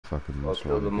fucking I'll most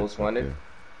kill the wanted most gets up wanted. here.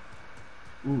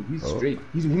 Ooh, he's Oh. straight.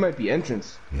 He might be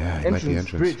entrance. Yeah, he might be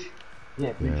entrance. Bridge.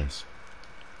 Yeah, bridge. Yes.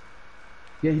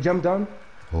 Yeah, he jumped down.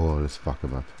 Oh, let's fuck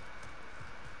him up.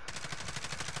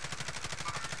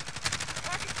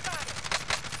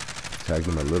 Tagged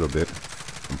him a little bit.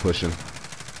 I'm pushing. I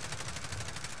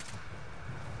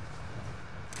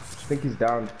think he's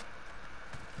down.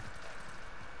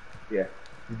 Yeah,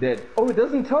 he's dead. Oh, it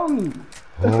doesn't tell me.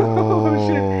 Oh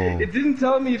shit! It didn't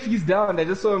tell me if he's down. I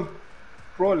just saw him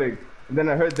crawling, and then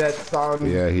I heard that sound.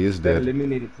 Yeah, he is that dead.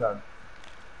 eliminated sound.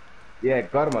 Yeah,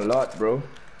 it got him a lot, bro.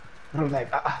 But I'm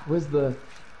like, where's the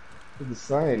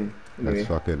sign? Anyway, That's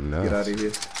fucking nuts. get out of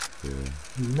here. Yeah.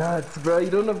 Nuts, bro. You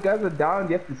don't know if guys are down.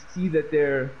 You have to see that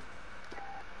they're.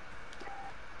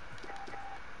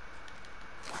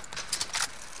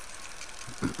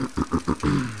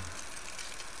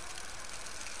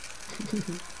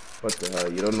 What the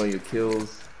hell? You don't know your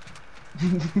kills.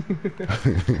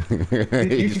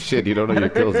 Shit, you don't know your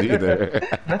kills either.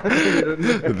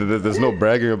 There's no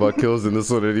bragging about kills in this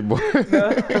one anymore.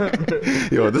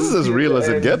 Yo, this is as real as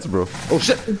it gets, bro. Oh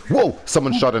shit! Whoa!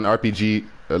 Someone shot an RPG.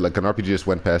 Like an RPG just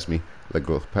went past me. Like,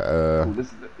 I'm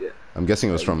guessing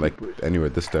it was from like anywhere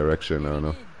this direction. I don't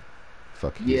know.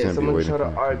 Fuck. Yeah, someone shot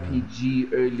an RPG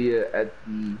earlier at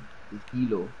the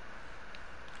kilo.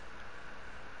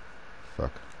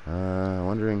 Fuck.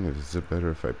 Wondering if is it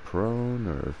better if I prone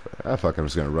or if fuck, I'm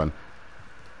just gonna run.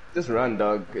 Just run,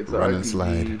 dog. It's run a and RPG.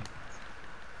 slide.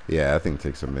 Yeah, I think it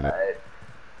takes a minute.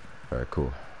 Alright,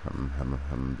 cool.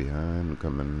 I'm behind. I'm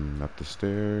coming up the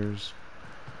stairs.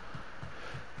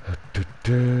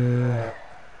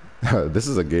 This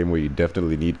is a game where you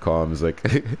definitely need comms, like.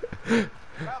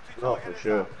 Oh, for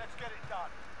sure.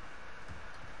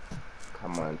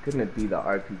 Come on, couldn't it be the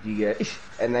RPG guy?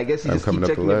 And I guess you just keep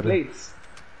checking your plates.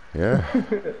 Yeah.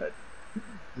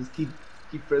 Just keep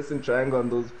pressing triangle on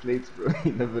those plates, bro.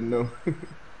 You never know.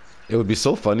 It would be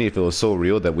so funny if it was so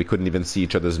real that we couldn't even see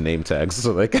each other's name tags.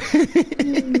 So like,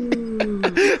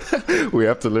 we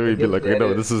have to literally be like,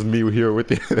 no, this is me here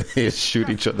with you. They shoot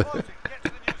each other.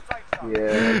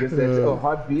 Yeah, I guess that's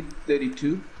heartbeat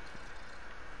 32.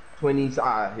 20s.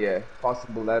 Yeah,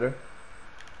 possible ladder.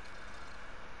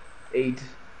 8.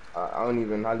 I'll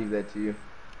leave that to you.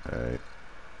 Alright.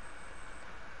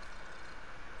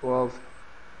 12.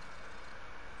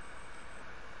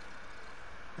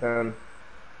 10.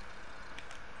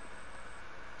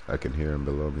 I can hear him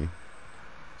below me.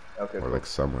 Okay. Or like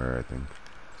somewhere, I think.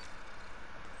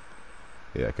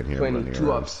 Yeah, I can hear 20. him running 2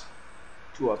 around. ups.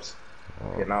 2 ups. Oh,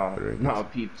 Okay, now I'll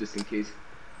peep just in case.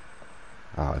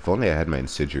 If only I had my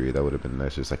incendiary, that would have been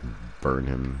nice. Just like burn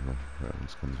him.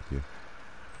 This comes up here.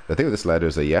 The thing with this ladder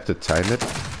is that you have to time it.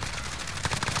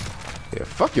 Yeah,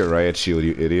 fuck your riot shield,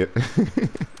 you idiot.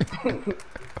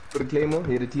 Put a claymore,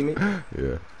 hit a teammate.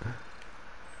 Yeah.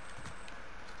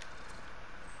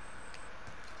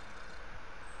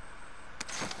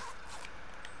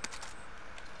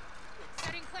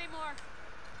 Setting claymore.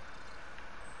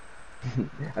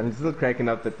 I'm still cracking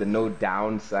up at the no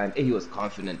down sign. Hey, he was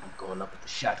confident. I'm going up with the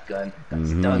shotgun. Got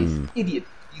stuns. Idiot.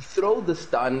 You throw the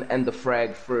stun and the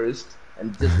frag first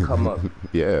and just come up.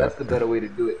 Yeah. That's the better way to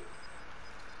do it.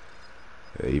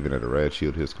 Yeah, even at a riot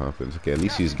shield, his confidence. Okay, at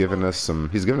least he's given us some.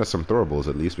 He's given us some throwables.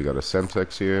 At least we got a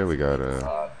Semtex here. We got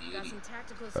a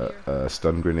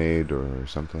stun grenade or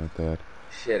something like that.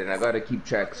 Shit, and I gotta keep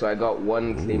track. So I got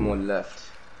one claymore left.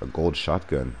 A gold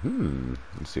shotgun.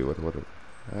 Let's see what.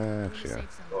 Actually, yeah.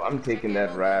 Oh, I'm taking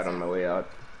that riot on my way out.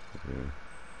 Yeah.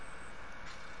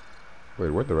 Wait,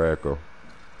 where'd the riot go?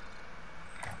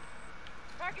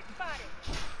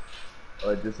 Oh,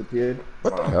 it disappeared.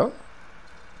 What the hell?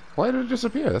 Why did it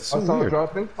disappear? That's so weird.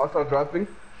 Hostile dropping.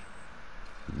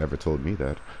 Never told me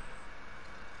that.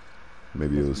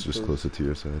 Maybe it was just closer to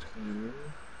your side.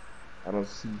 I don't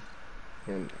see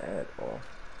him at all.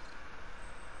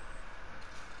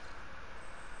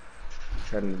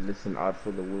 Trying to listen out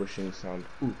for the whooshing sound.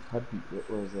 Ooh, heartbeat. What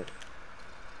was that?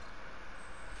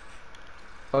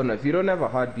 Oh no, if you don't have a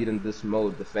heartbeat in this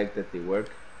mode, the fact that they work,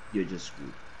 you're just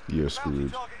screwed. You're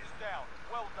screwed.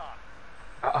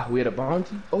 We had a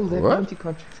bounty? Oh, that What? bounty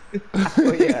contract.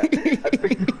 Oh yeah.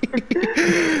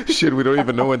 Shit, we don't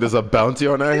even know when there's a bounty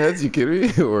on our heads. You kidding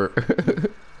me? Or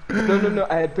No.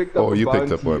 I had picked up. Oh, a you bounty,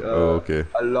 picked up one. Oh, okay.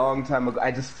 A long time ago.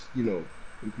 I just,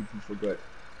 completely forgot.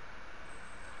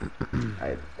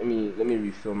 Let me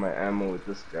refill my ammo with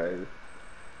this guy.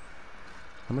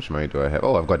 How much money do I have?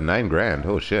 Oh, I've got 9 grand.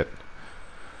 Oh shit.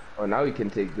 Oh, now we can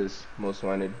take this most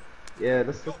wanted. Yeah,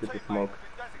 let's get the smoke.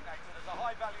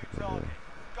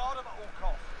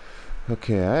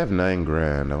 Okay, I have 9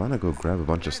 grand. I want to go grab a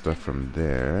bunch of stuff from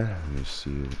there. Let me see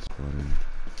what's going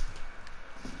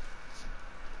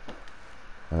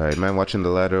on. Alright, man, watching the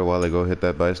ladder while I go hit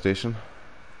that buy station?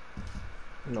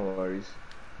 No worries.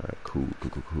 Alright, cool.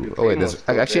 Your Oh wait, Claymore's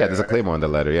still actually, yeah, there, there's a right? claymore on the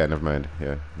ladder. Yeah, never mind.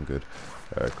 Yeah, I'm good.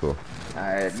 Alright, cool.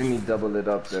 Alright, let me double it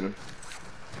up then.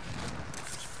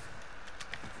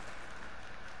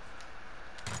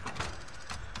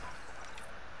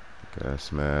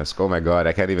 Gas mask. Oh my god,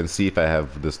 I can't even see if I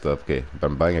have this stuff. Okay,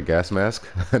 I'm buying a gas mask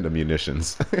and the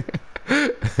munitions.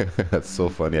 That's so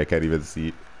funny, I can't even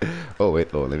see. Oh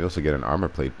wait, let me also get an armor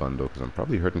plate bundle because I'm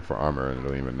probably hurting for armor and I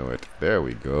don't even know it. There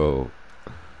we go.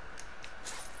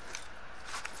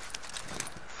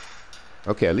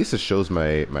 Okay, at least it shows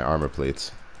my armor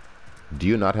plates. Do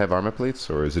you not have armor plates,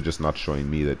 or is it just not showing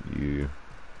me that you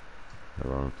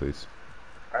have armor plates?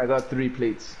 I got 3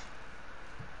 plates.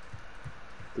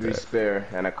 3 spare,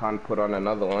 and I can't put on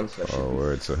another one, so I should be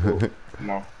word. So full. Come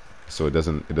on. so it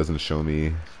doesn't show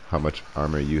me how much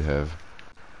armor you have.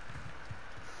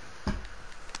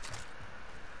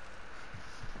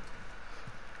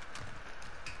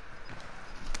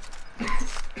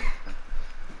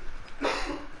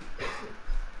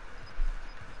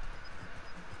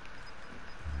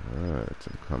 Alright,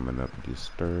 I'm coming up these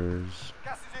stairs.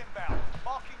 Gas is inbound.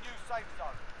 Marking new safe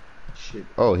zone. Shit.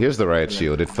 Oh, here's the riot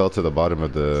shield. It fell to the bottom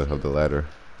of the ladder.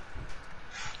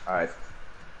 Alright.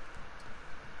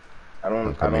 I I'm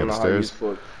don't coming know how upstairs.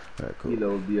 useful Alright, cool. Hilo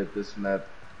will be at this map.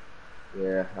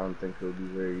 Yeah, I don't think it'll be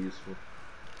very useful.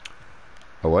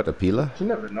 A what? A pila? You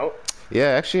never know. Yeah,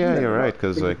 actually, yeah, You you're never know. right.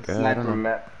 Cause Think like it's a I sniper don't know.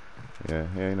 map. Yeah,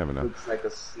 you never know. Looks like a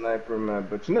sniper map,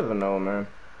 but you never know, man.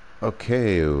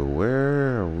 Okay,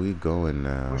 where are we going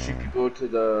now? Wish you could go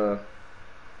to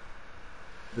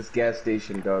this gas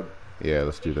station, dog. Yeah,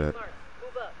 let's do that.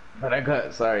 But I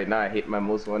got now I hate my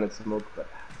most wanted smoke, but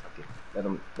fuck it. Let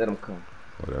them come.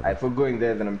 Whatever. If we're going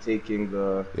there, then I'm taking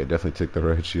the Yeah, definitely take the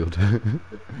riot shield.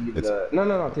 pila. No,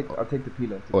 I'll take the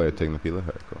pila. Oh, you're taking the pila?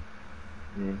 Alright, cool.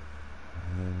 Mm.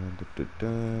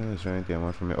 Is there anything I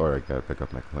want from me? Or I gotta pick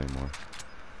up my claymore.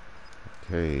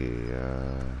 Okay,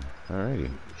 alrighty.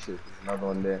 Shit, there's another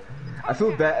one there. I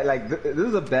feel bad, like, this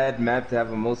is a bad map to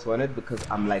have a most wanted because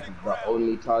I'm like the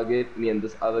only target, me and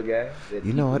this other guy that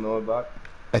You know what? know about.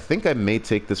 I think I may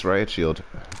take this riot shield.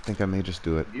 I think I may just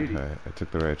do it. Beauty. Alright, I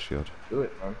took the riot shield. Do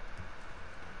it, man.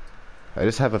 I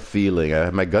just have a feeling.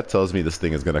 My gut tells me this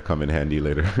thing is gonna come in handy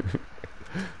later.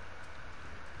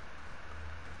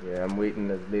 Yeah, I'm waiting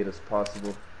as late as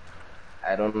possible.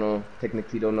 I don't know,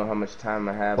 technically don't know how much time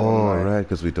I have. Oh, on my... right,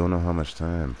 because we don't know how much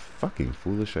time. Fucking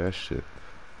foolish ass shit.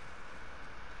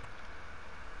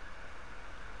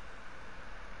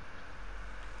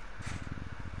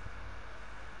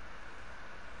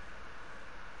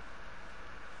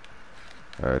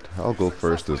 Alright, I'll go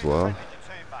first as well.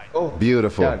 Oh,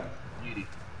 Beautiful. done. Beauty.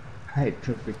 Alright,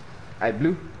 perfect. Alright,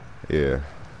 blue. Yeah.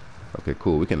 Okay,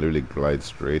 cool. We can literally glide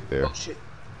straight there. Oh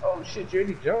shit, you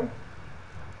already jumped?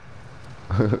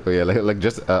 Oh, yeah, like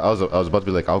just I was about to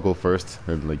be like, I'll go first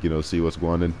and like, you know, see what's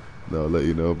going on. No, I'll let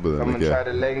you know. But Someone like, yeah. tried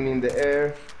to leg me in the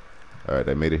air. All right,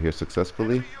 I made it here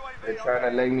successfully. They're trying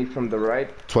to leg me from the right.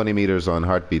 20 meters on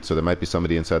heartbeat, so there might be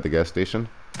somebody inside the gas station.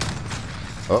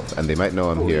 Oh, and they might know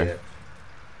I'm here. Yeah.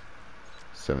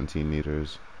 17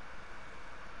 meters.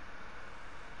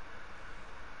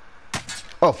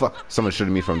 Oh fuck! Someone's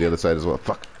shooting me from the other side as well.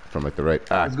 Fuck! From like the right.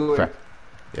 Ah, Let's go crap. in.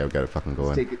 Yeah, we gotta fucking go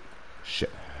Let's in. take it.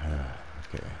 Shit.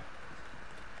 Okay.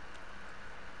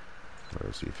 Where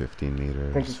is he? 15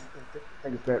 meters. I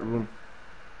think it's that room.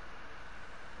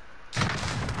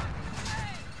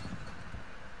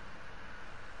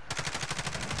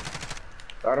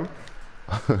 Got him.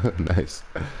 Nice.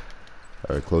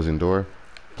 Alright, closing door.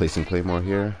 Placing claymore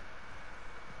here.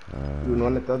 Doing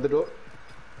one at the other door.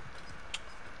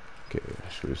 Okay,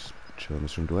 should we just chill in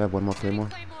this room? Do I have one more claymore?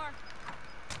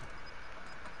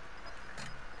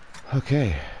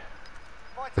 Okay.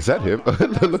 Is that him?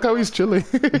 Look how he's chilling.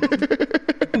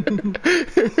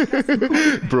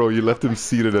 Bro, you left him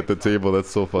seated at the table. That's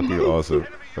so fucking awesome.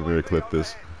 I'm gonna clip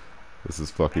this. This is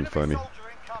fucking funny.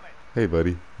 Hey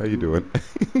buddy, how you doing?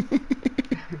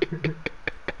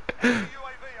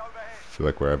 Feel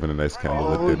like we're having a nice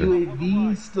candlelit dinner.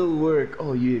 UAVs still work.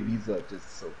 Oh, UAVs are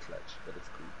just so clutch, but it's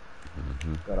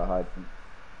cool. Got a heartbeat.